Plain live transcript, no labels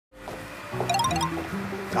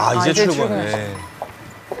아, 이제 출근. 네.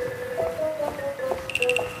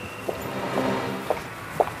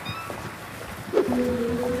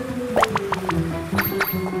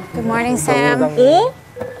 Good morning, Sam. 오?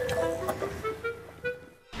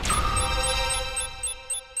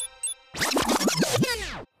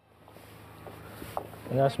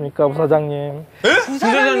 안녕하십니까 부사장님.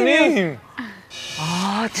 부사장님.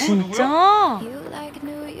 아 진짜?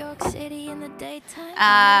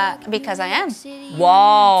 Because I am.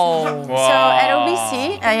 와우. So at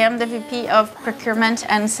OBC, I am the VP of Procurement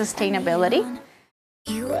and Sustainability.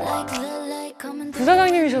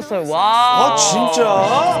 부사장님이셨어요. 와. 아, 진짜?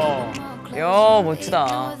 야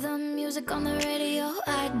멋지다.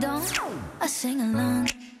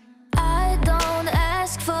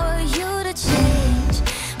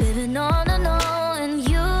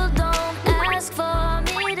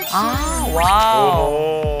 아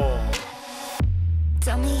와우.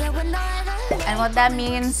 And what that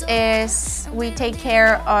means is we take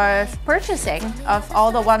care of purchasing of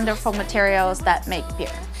all the wonderful materials that make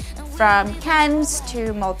beer. From cans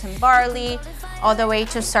to molten barley, all the way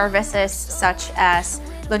to services such as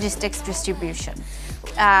logistics distribution.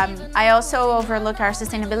 I also overlook our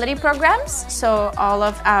sustainability programs, so all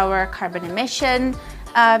of our carbon emission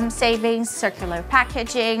savings, circular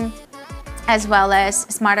packaging, as well as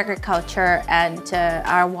smart agriculture and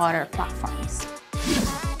our water platforms.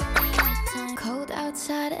 Cold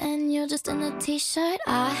outside and you're just in a t-shirt.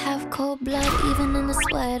 I have cold blood even in a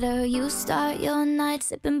sweater. You start your night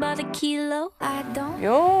sipping by the kilo. I don't.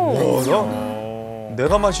 요.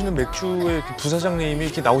 내가 마시는 맥주의 그 부사장님이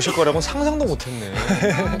이렇게 나오실 거라고는 상상도 못했네.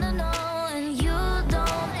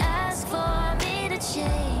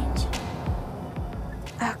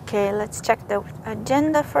 Okay, let's check the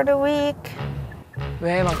agenda for the week.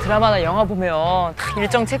 왜 막 드라마나 영화 보면 다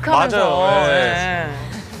일정 체크하면서. 맞아요. 네.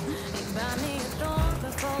 네.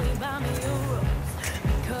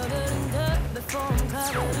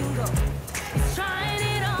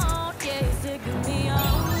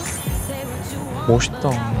 멋있다.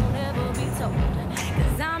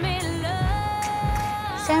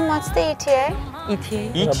 Sam, what's the ETA?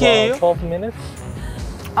 ETA? ETA요? 12 minutes.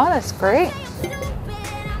 Oh, that's great.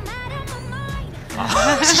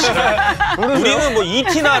 우리는 뭐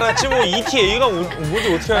ET나 알았지 뭐 ETA가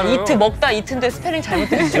뭐지 어떻게 알아요? 이트 먹다 이트인데 스펠링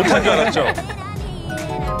잘못됐죠. 못한 줄 알았죠?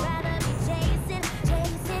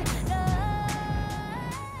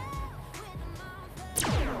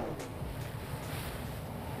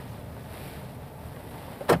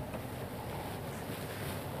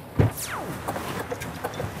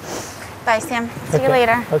 Bye, Sam. See you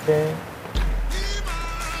later. 오케이.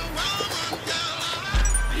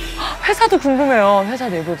 회사도 궁금해요. 회사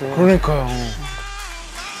내부도. 그러니까요.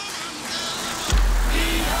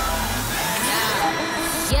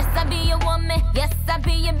 Yes, I be your woman. Yes, I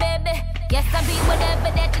be your baby. Yes, I be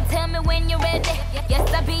whatever that you tell me when you're ready. Yes,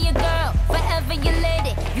 I be your girl, forever your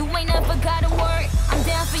lady. You ain't never gotta worry. I'm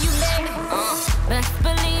down for you, baby. Best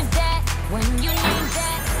believe that when you need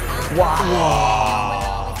that.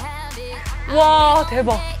 와. 와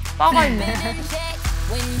대박. 바가 있네.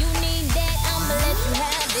 When you need that, I'ma let you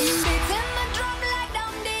have it. Beating my drum like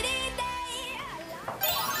dum diddy day.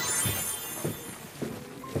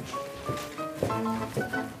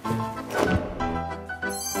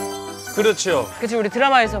 그렇죠. 그치 우리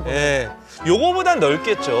드라마에서 보. 예. 요거보단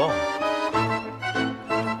넓겠죠.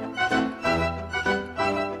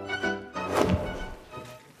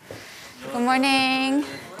 Good morning.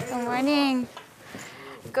 Good morning.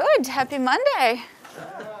 Good. Happy Monday.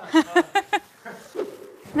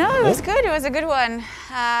 No, it was good. It was a good one.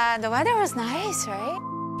 The weather was nice, right?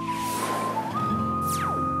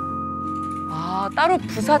 아 따로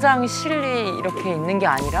부사장실이 이렇게 있는 게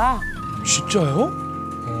아니라. 진짜요?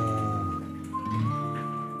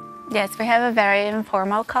 Yes, we have a very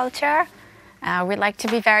informal culture. We like to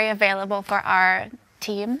be very available for our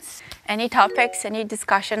teams. Any topics, any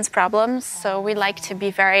discussions, problems. So we like to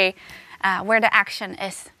be very where the action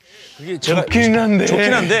is. 그게 제가 좋긴 한데.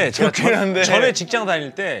 좋긴 한데 제가 좋긴 한데. 전에 직장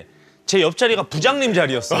다닐 때 제 옆자리가 부장님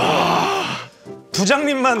자리였어요.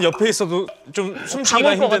 부장님만 옆에 있어도 좀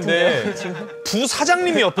숨쉬기가 힘든데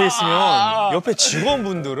부사장님이 옆에 있으면 옆에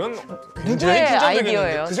직원분들은 굉장히 누구의 긴장되겠는데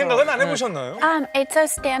아이디어예요, 그 생각은 안 해보셨나요? It's a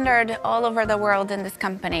standard all over the world in this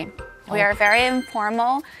company. We are very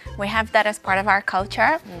informal. We have that as part of our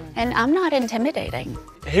culture. And I'm not intimidating.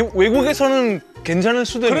 외국에서는 괜찮을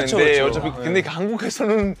수도 그렇죠, 있는데 그렇죠. 어차피 근데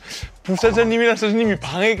한국에서는 부사장님이나 선생님이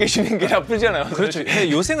방에 계시는 게 나쁘지 않아요. 그렇죠. 근데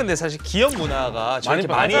요새 근데 사실 기업 문화가 저렇게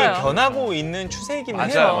많이 맞아요. 변하고 있는 추세이긴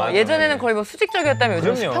맞아요, 해요. 맞아요. 예전에는 거의 뭐 수직적이었다면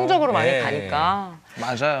요즘 그럼요. 수평적으로 많이 예. 가니까.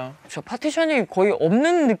 맞아요. 저 파티션이 거의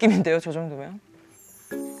없는 느낌인데요, 저 정도면.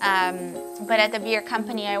 But at the beer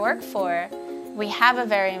company I work for, we have a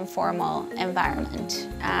very informal environment.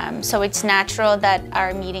 So it's natural that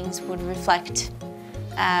our meetings would reflect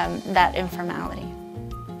that informality.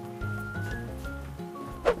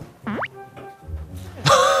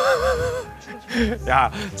 야,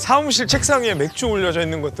 사무실 책상 위에 맥주 올려져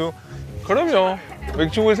있는 것도 그럼요.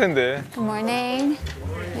 맥주 회사인데. Good morning.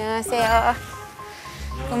 안녕하세요.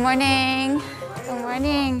 Good morning. Good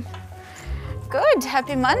morning. Good.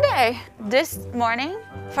 Happy Monday. This morning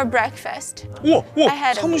for breakfast. 우와, I 우와,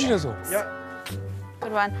 had a 사무실에서.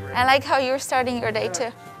 Good one. I like how you're starting your day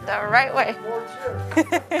too. The right way.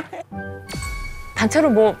 단체로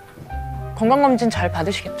뭐 건강검진 잘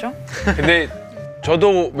받으시겠죠? 근데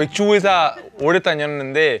저도 맥주 회사 오래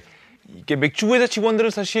다녔는데 이게 맥주 회사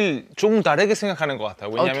직원들은 사실 조금 다르게 생각하는 것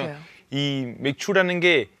같아요. 왜냐하면 어때요? 이 맥주라는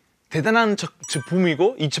게 대단한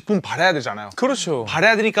제품이고 이 제품 팔아야 되잖아요. 그렇죠.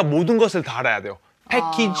 팔아야 되니까 모든 것을 다 알아야 돼요.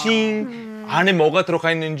 패키징, 안에 뭐가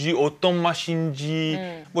들어가 있는지, 어떤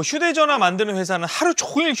맛인지. 뭐 휴대전화 만드는 회사는 하루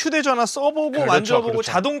종일 휴대전화 써보고 그렇죠, 만져보고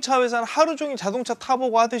그렇죠. 자동차 회사는 하루 종일 자동차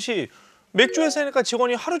타보고 하듯이 맥주 회사니까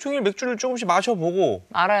직원이 하루 종일 맥주를 조금씩 마셔보고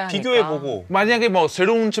알아야 하니까. 비교해보고. 만약에 뭐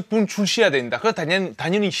새로운 제품 출시해야 된다. 그럼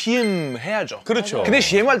당연히 시음해야죠. 그렇죠. 근데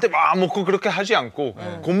시음할 때 막 먹고 그렇게 하지 않고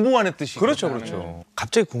공부하는 뜻이. 그렇죠, 그렇죠.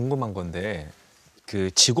 갑자기 궁금한 건데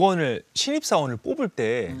그 직원을 신입사원을 뽑을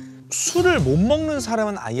때 술을 못 먹는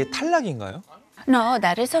사람은 아예 탈락인가요? No,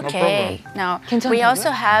 that is okay. No, we also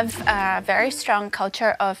have a very strong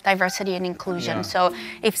culture of diversity and inclusion. So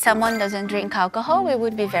if someone doesn't drink alcohol, we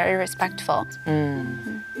would be very respectful.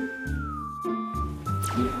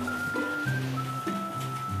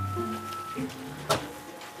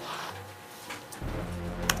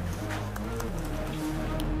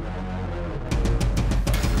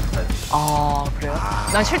 아, 그래요?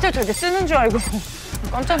 난 실제 저렇게 쓰는 줄 알고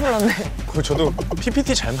깜짝 놀랐네. 그 저도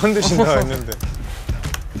PPT 잘 만드신다 했는데.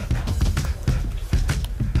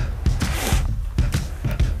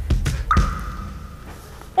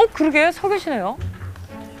 그러게 서 계시네요.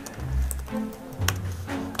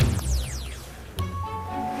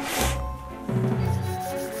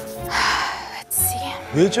 Let's see.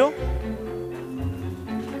 왜죠?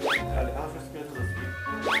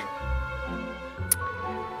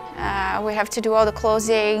 We have to do all the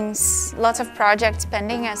closings, lots of projects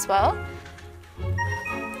pending as well.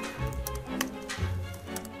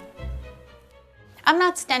 I'm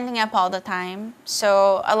not standing up all the time,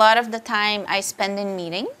 so a lot of the time I spend in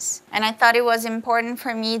meetings. And I thought it was important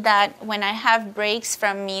for me that when I have breaks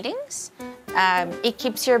from meetings, it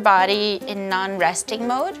keeps your body in non-resting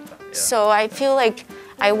mode. So I feel like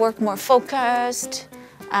I work more focused,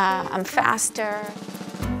 I'm faster.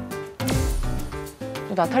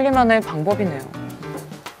 나탈리만의 방법이네요.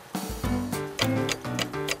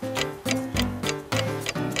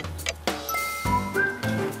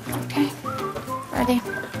 Okay, ready.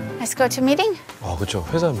 Let's go to meeting. 아, 그렇죠.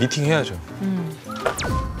 회사 미팅 해야죠.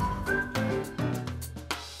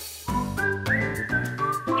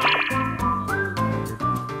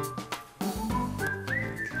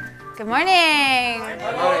 Good morning.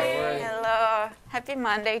 Hello. Happy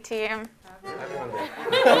Monday to you.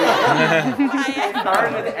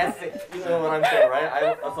 Starting with the essay. You know what I'm saying, right?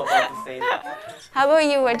 I was about to say that. How about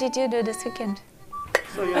you? What did you do this weekend?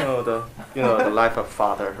 So you know the life of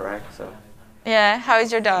father, right? So Yeah. How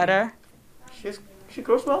is your daughter? she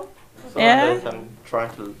grows well. So Yeah. I'm trying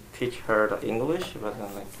to teach her the English, but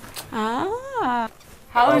I'm like, Ah.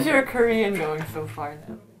 How is your Korean going so far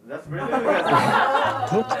now? that's really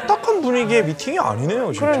그런 딱딱한 분위기의 미팅이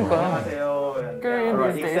아니네요, 진짜. 그러니까. 안녕하세요 and Korean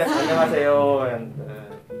alright, these except days. 안녕하세요 and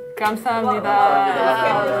감사합니다.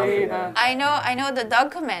 I know the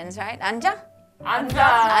dog commands, right? 앉아. 앉아.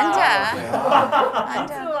 앉아.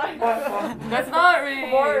 앉아. That's not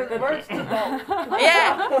really words to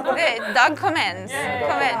Yeah. The dog commands.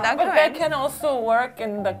 Command. Dog But that commands. can also work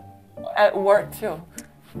at work too.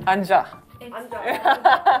 앉아.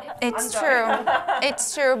 It's true.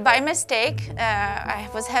 It's true. By mistake, I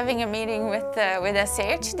was having a meeting with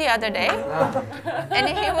SH the other day, and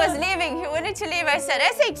he was leaving. He wanted to leave. I said,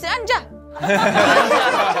 SH, 앉아.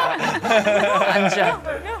 앉아.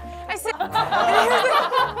 I said, oh,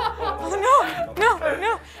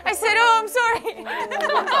 no. I said, oh, I'm sorry.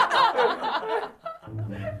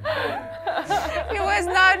 It was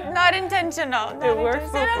not intentional. It works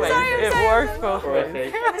both ways. It works both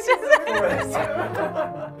ways.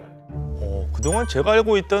 그동안 제가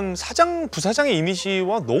알고 있던 사장, 부사장의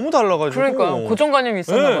이미지와 너무 달라가지고. 그러니까요. 고정관념이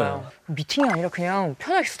있었나 네. 봐요. 미팅이 아니라 그냥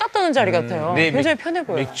편하게 수다 떠는 자리 같아요. 네, 굉장히 편해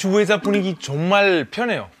보여요. 맥주 회사 분위기 정말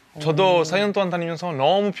편해요. 저도 4년 동안 다니면서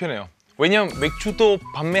너무 편해요. 왜냐면 맥주도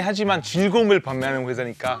판매하지만 즐거움을 판매하는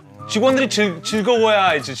회사니까 직원들이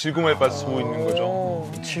즐거워야 이제 즐거움을 받을 수 있는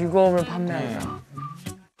거죠. 즐거움을 판매한다.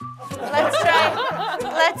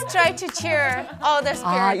 Let's try to cheer all the spirits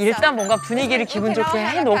아, 일단 뭔가 분위기를 기분 좋게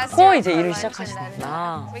해놓고 이제 일을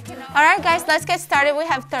시작하시는구나. Alright guys, let's get started. We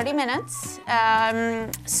have 30 minutes.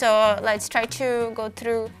 So let's try to go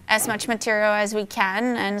through as much material as we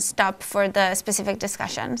can and stop for the specific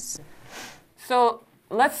discussions. So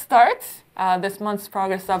let's start this month's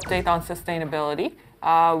progress update on sustainability.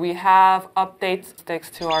 We have updates sticks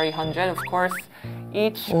to RE100. Of course,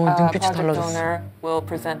 each project owner will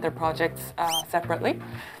present their projects separately.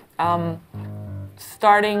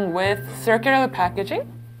 Starting with circular packaging.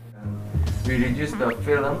 We reduce the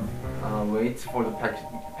film weight for the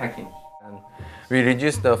packing. And we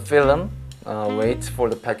reduce the film weight for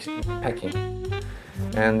the packing.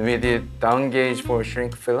 And we did down gauge for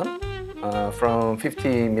shrink film from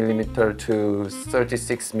 50 millimeter to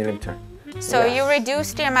 36 millimeter. So you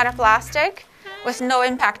reduce the amount of plastic with no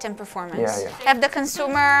impact in performance. Yeah. Have the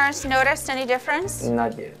consumers noticed any difference?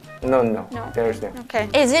 Not yet. No. There's no. Okay.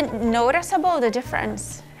 Is it noticeable, the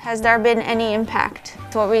difference? Has there been any impact?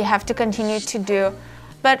 It's what we have to continue to do.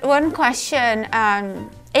 But one question,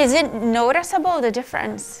 is it noticeable, the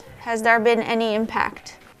difference? Has there been any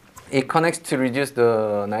impact? It connects to reduce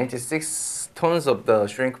the 96 tons of the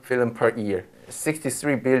shrink film per year.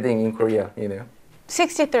 63 building in Korea,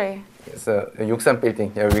 63. It's a Yuksan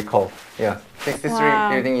building, we call. 63 Wow.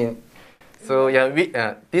 building in. So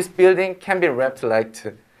this building can be wrapped like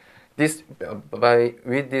this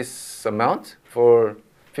with this amount for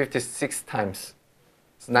 56 times.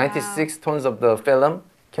 So 96 tons of the film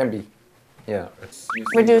can be.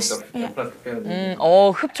 Reduced.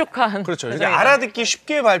 흡족한. 그렇죠. 이렇게 알아듣기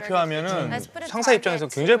쉽게 발표하면은 상사 입장에서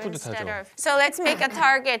굉장히 뿌듯하죠. So let's make a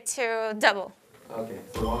target to double. Okay.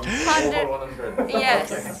 So 100.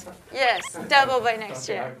 Yes. Double by next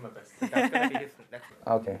year.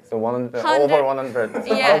 Okay. So 100, 100. over 100.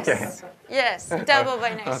 Yes. Okay. Yes. Double by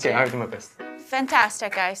next Okay, year. I'll do my best.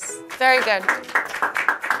 Fantastic, guys. Very good.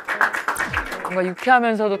 뭔가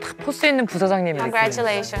유쾌하면서도 딱 포스 있는 부사장님이 느껴요.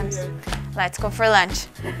 Congratulations. Let's go for lunch.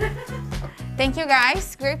 Thank you,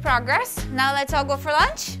 guys. Great progress. Now let's all go for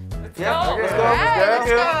lunch. Yeah. Okay. All right,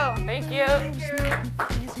 let's go. Thank you.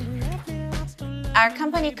 Our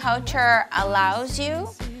company culture allows you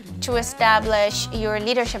to establish your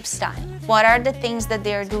leadership style. What are the things that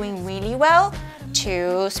they are doing really well?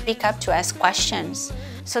 To speak up, to ask questions.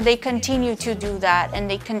 So they continue to do that and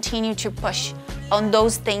they continue to push on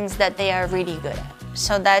those things that they are really good at.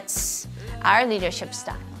 So that's our leadership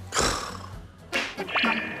style.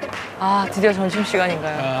 아, 드디어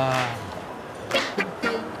점심시간인가요?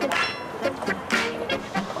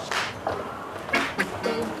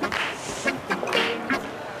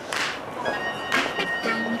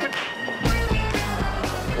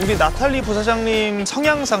 우리 나탈리 부사장님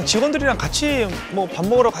성향상 직원들이랑 같이 뭐 밥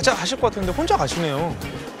먹으러 가자 하실 것 같은데 혼자 가시네요.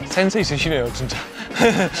 센스 있으시네요, 진짜.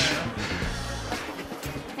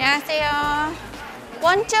 안녕하세요.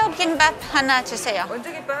 원조 김밥 하나 주세요.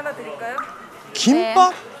 원조 김밥 하나 드릴까요?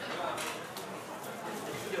 김밥?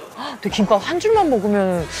 근데 김밥 한 줄만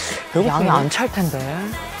먹으면 배고프네. 양이 안 찰 텐데.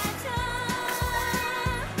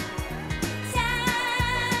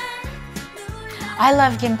 I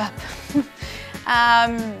love gimbap.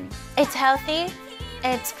 It's healthy,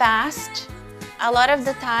 it's fast. A lot of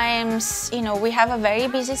the times, we have a very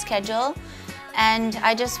busy schedule and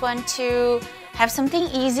I just want to have something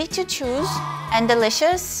easy to choose and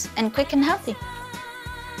delicious and quick and healthy.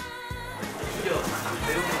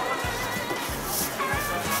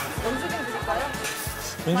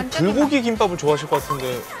 왠지 불고기 김밥을 좋아하실 것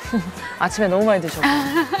같은데. 아침에 너무 많이 드셨고.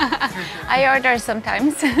 I order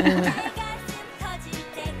sometimes.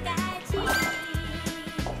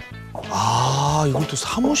 아, 이걸 또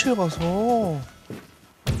사무실 가서.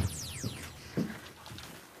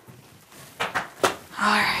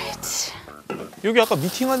 Alright. 여기 아까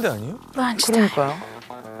미팅한 데 아니에요? Lunch time. 그러니까요.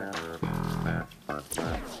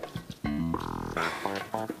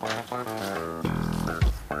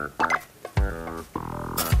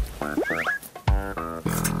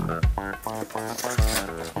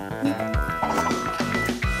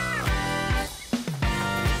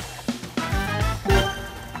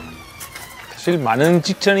 사실 많은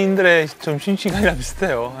직장인들의 점심시간이랑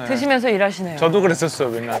비슷해요. 예. 드시면서 일하시네요. 저도 그랬었어요,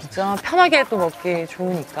 맨날. 진짜 편하게 또 먹기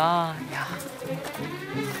좋으니까. 야.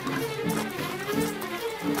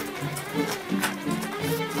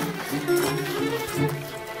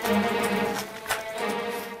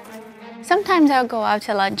 sometimes I'll go out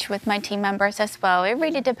to lunch with my team members as well. It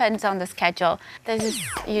really depends on the schedule. This is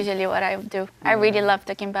usually what I do. I really love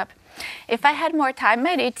the kimbap. If I had more time,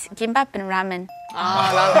 I'd eat kimbap and ramen.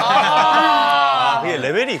 그게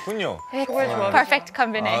레벨이 있군요. Perfect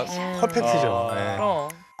combination. 퍼펙트죠. 네.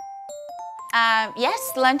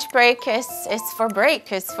 Yes, lunch break is for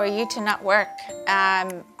break. It's for you to not work.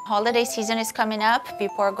 Holiday season is coming up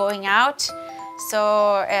before going out,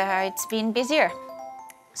 so it's been busier.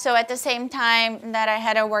 So at the same time that I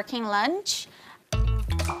had a working lunch,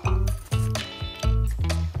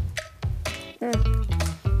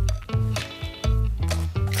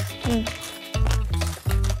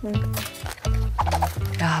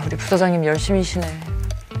 야, 우리 부사장님 열심히시네.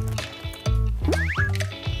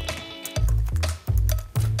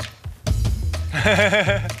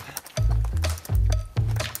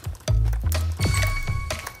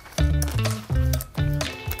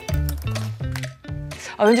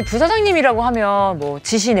 왠지 부사장님이라고 하면 뭐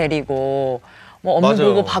지시 내리고 뭐 업무 맞아요.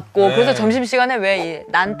 보고 받고 네. 그래서 점심시간에 왜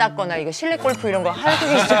난 닦거나 이거 실내 골프 이런 거 하고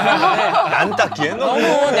계시잖아요. 난 닦기엔 너무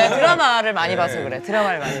내가 드라마를 많이 봐서 그래.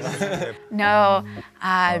 드라마를 많이 봐서. no,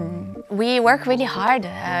 we work really hard.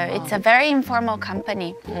 It's a very informal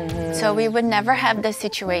company, so we would never have the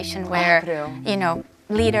situation where 그래요? you know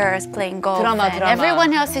leaders playing golf 드라마, and 드라마.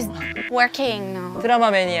 everyone else is working. No.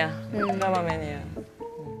 드라마 매니아. 드라마 매니아.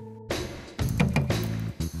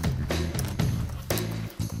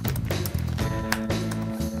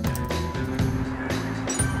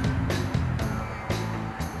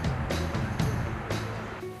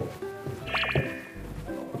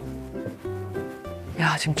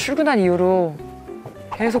 야, 지금 출근한 이후로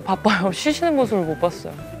계속 바빠요. 쉬시는 모습을 못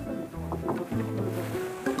봤어요.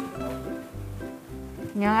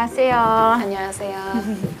 안녕하세요. 안녕하세요.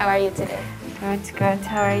 How are you today? Good, good.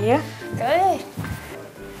 How are you? Good.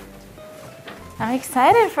 I'm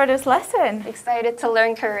excited for this lesson. Excited to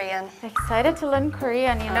learn Korean. Excited to learn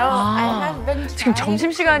Korean. You know, I have been 지금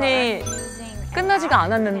점심시간이 끝나지가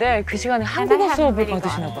않았는데 그 시간에 한국어 수업을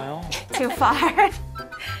받으시나 봐요. too far.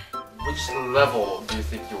 Which level do you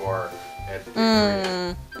think you are at?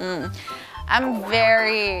 I'm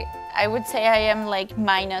very, I would say I am like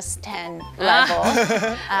 -10 level.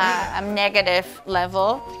 I'm negative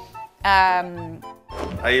level.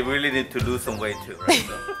 I really need to lose some weight too, right?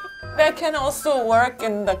 So. They can also work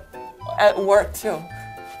at work too.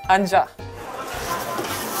 앉아.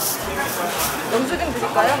 영수 좀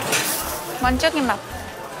드릴까요? 먼저 김밥.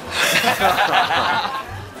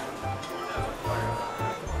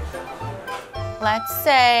 Let's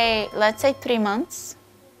say 3 months.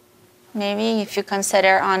 Maybe if you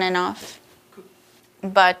consider on and off.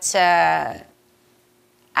 But I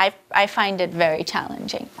find it very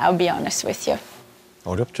challenging. I'll be honest with you.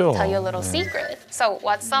 어렵죠. Tell you a little secret. So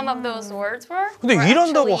what some of those words were? 근데 were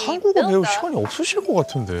일한다고 actually 한국어 배울 built up. 시간이 없으실 것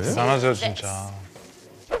같은데. 대단하죠 진짜.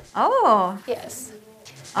 Oh, Yes.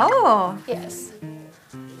 oh. Yes.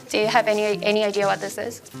 Do you have any idea what this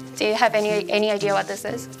is? Do you have any idea what this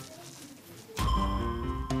is?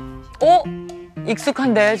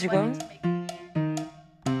 익숙한데 지금?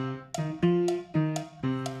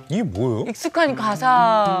 이게 뭐예요? 익숙한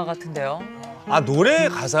가사 같은데요? 아 노래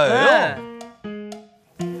가사예요? 네.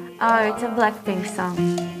 Oh, it's a Blackpink song.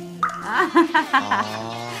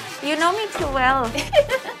 You know me too well.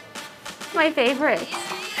 My favorite.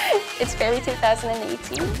 It's very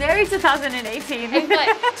 2018. Very 2018.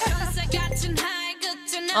 But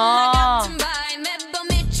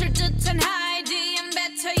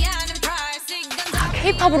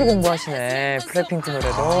K-팝으로 공부하시네. 블랙핑크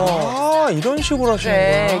노래도. 아 이런 식으로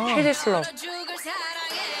네, 하시는구나. KDS 러브.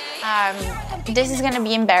 This is gonna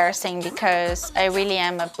be embarrassing because I really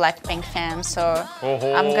am a Blackpink fan, so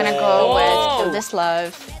I'm gonna go with Do This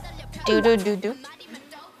Love, Do Do Do Do.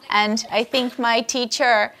 And I think my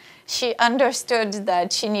teacher, she understood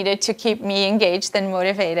that she needed to keep me engaged and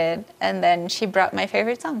motivated, and then she brought my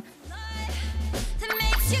favorite song.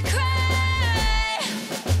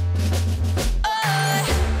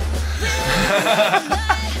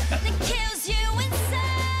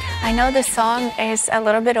 I know the song is a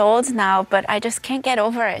little bit old now, but I just can't get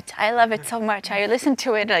over it. I love it so much. I listen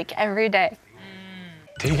to it like every day.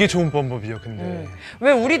 되게 좋은 방법이요 근데.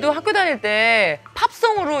 왜 우리도 학교 다닐 때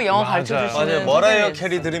팝송으로 영어 맞아. 가르쳐 주시는 맞아요. 머라이어 선생님이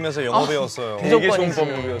캐리 들으면서 영어 배웠어요. 되게 좋은 무조건이지.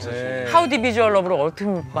 방법이었어요. 네. How Deep Is Your Love를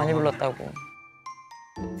얼마나 많이 불렀다고.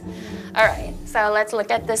 all right, so let's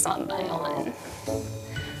look at this on violin.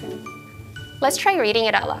 Let's try reading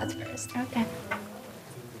it out loud first. Okay.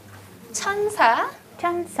 천사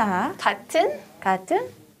천사 같은 같은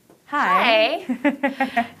하이. 하이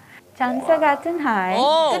천사 같은 하이.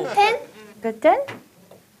 끝엔 끝은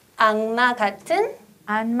악마 같은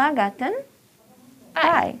악마 같은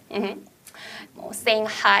Bye. Saying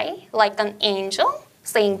hi like an angel,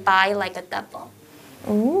 saying bye like a devil.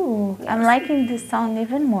 Ooh, I'm liking this song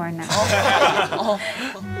even more now.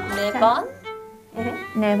 네 번,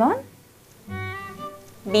 네 번.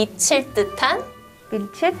 미칠 듯한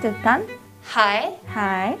미칠 듯한 hi,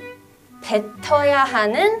 hi. 뱉어야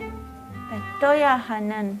하는 뱉어야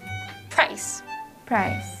하는 price.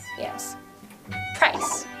 price. Yes.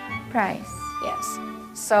 Price. price. Yes.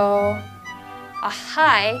 So a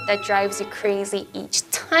high that drives you crazy each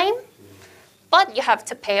time, but you have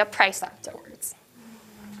to pay a price afterwards.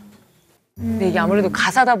 근데 이게 아무래도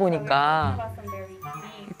가사다 보니까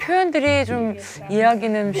표현들이 좀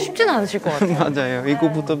이해하기는 쉽지는 않으실 것 같아요. 맞아요.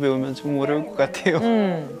 이거부터 배우면 좀 어려울 것 같아요.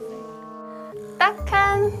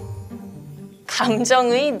 딱한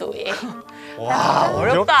감정의 노예. 와,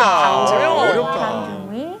 어렵다. 어려워.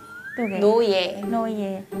 감정의 노예.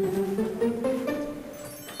 노예.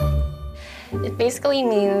 It basically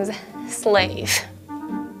means slave.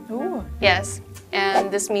 Ooh. Yes. And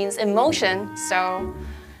this means emotion, so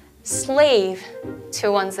slave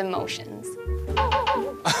to one's emotions.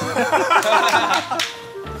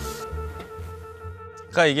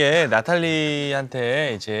 그러니까 이게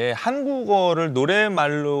나탈리한테 이제 한국어를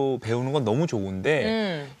노래말로 배우는 건 너무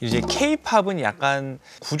좋은데 이제 K-팝은 약간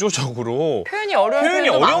구조적으로 표현이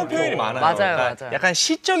어려운 표현이 많아요. 맞아요, 그러니까 맞아요. 약간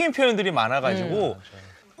시적인 표현들이 많아가지고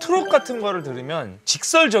트롯 같은 거를 들으면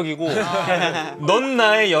직설적이고 넌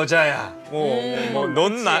나의 여자야.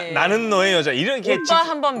 넌 나는 너의 여자. 이렇게 오빠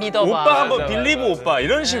한번 믿어봐. 오빠 한번 빌리브 오빠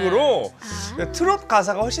이런 식으로 트롯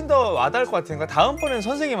가사가 훨씬 더 와닿을 것 같으니까 다음번에는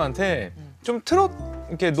선생님한테 좀 트롯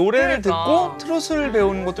이렇게 노래를 듣고 트롯을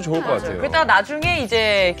배우는 것도 좋을 것 같아요. 그러다 나중에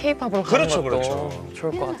이제 K-팝으로 가는 것도 그렇죠.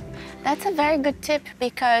 좋을 것 같아요. That's a very good tip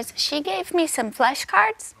because she gave me some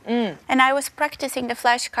flashcards and I was practicing the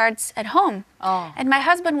flashcards at home. And my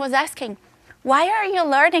husband was asking, why are you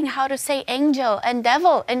learning how to say angel and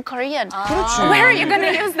devil in Korean? 그렇지. Where are you going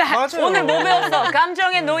to use that? 맞아요. 오늘 뭐 배웠어?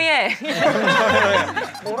 감정의 노예.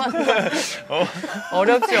 뭐라는 거야?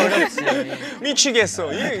 어렵지. 미치겠어.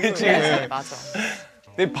 맞아.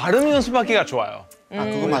 근데 발음 연습하기가 좋아요.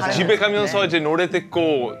 그거 맞아요. 집에 가면서 이제 노래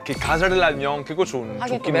듣고 이렇게 가사를 알면 그거 하긴 또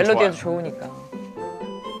좋긴 멜로디도 좋아요. 좋으니까.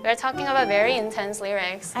 We're talking about very intense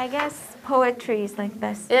lyrics. I guess poetry is like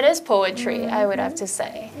this. It is poetry, I would have to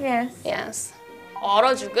say. Yes. Yes.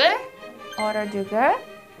 얼어 죽을 얼어죽을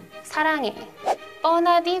사랑해.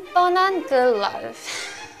 뻔하디 뻔한 그 love.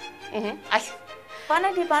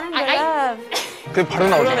 뻔하디 뻔한 I- love. 그게 바로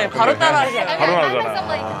나오잖아요. 그러네, 바로 따라하잖아. 바로 I 나오잖아요.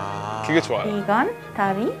 myself like 그게 좋아요. 이건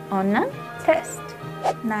답이 없는 테스트.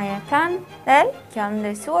 나약한 날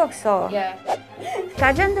견딜 수 없어. yeah.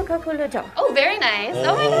 가전도가 굴러줘. Oh, very nice.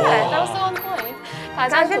 Oh my god, that was so on point.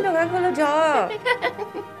 가전도가 굴러줘.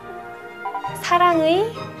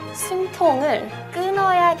 사랑의 숨통을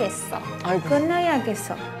끊어야겠어.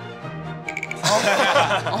 끊어야겠어.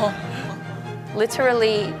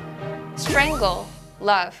 Literally strangle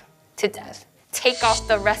love to death. Take off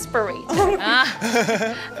the respirator.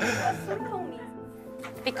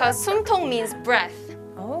 Because 숨통 means breath.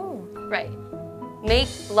 Oh, Right. Make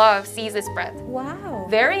love seize its breath. wow.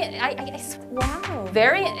 Very, Wow.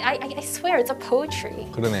 I swear it's a poetry.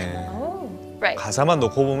 그러네. Oh. Right. 가사만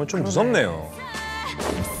놓고 보면 좀 무섭네요.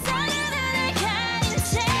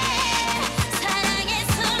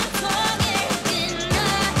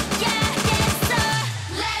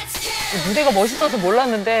 무대가 멋있어서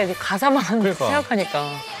몰랐는데 이제 가사만 그러니까.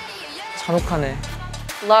 생각하니까 잔혹하네.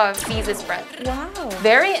 Love seize its breath. Wow.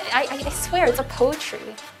 Very, I swear it's a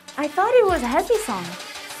poetry. I thought it was a happy song.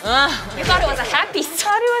 You thought it was a happy song.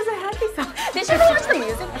 Thought it was a happy song. Did you watch the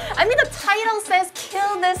music? I mean, the title says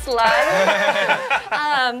 "Kill This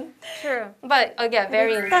Love." True. But again,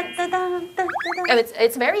 very. 따따단.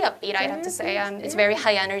 It's very upbeat. I have to say. It's very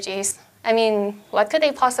high energies. I mean, what could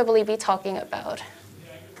they possibly be talking about?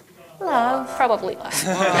 Love. Probably love.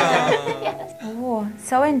 Yes. Oh,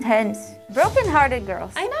 so intense. Broken-hearted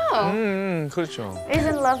girls. I know. 그렇죠.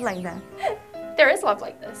 Isn't love like that? There is love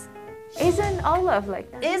like this. Isn't all love like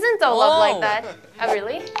that? Isn't all love like that? Oh,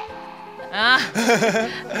 really?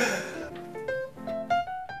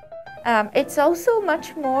 It's also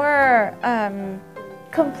much more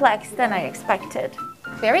complex than I expected.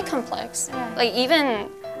 Very complex. Like even.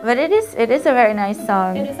 But it is a very nice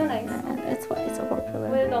song. It is a nice. That's why it's so popular.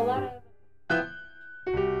 With a lot of.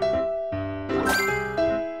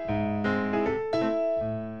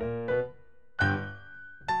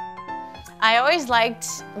 I always liked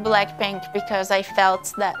Blackpink because I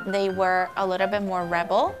felt that they were a little bit more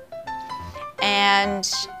rebel. And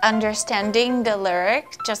understanding the lyric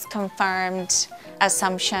just confirmed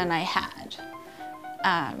assumption I had.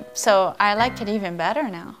 So I like it even better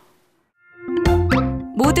now.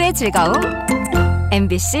 모두의 즐거움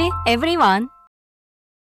MBC 에브리원.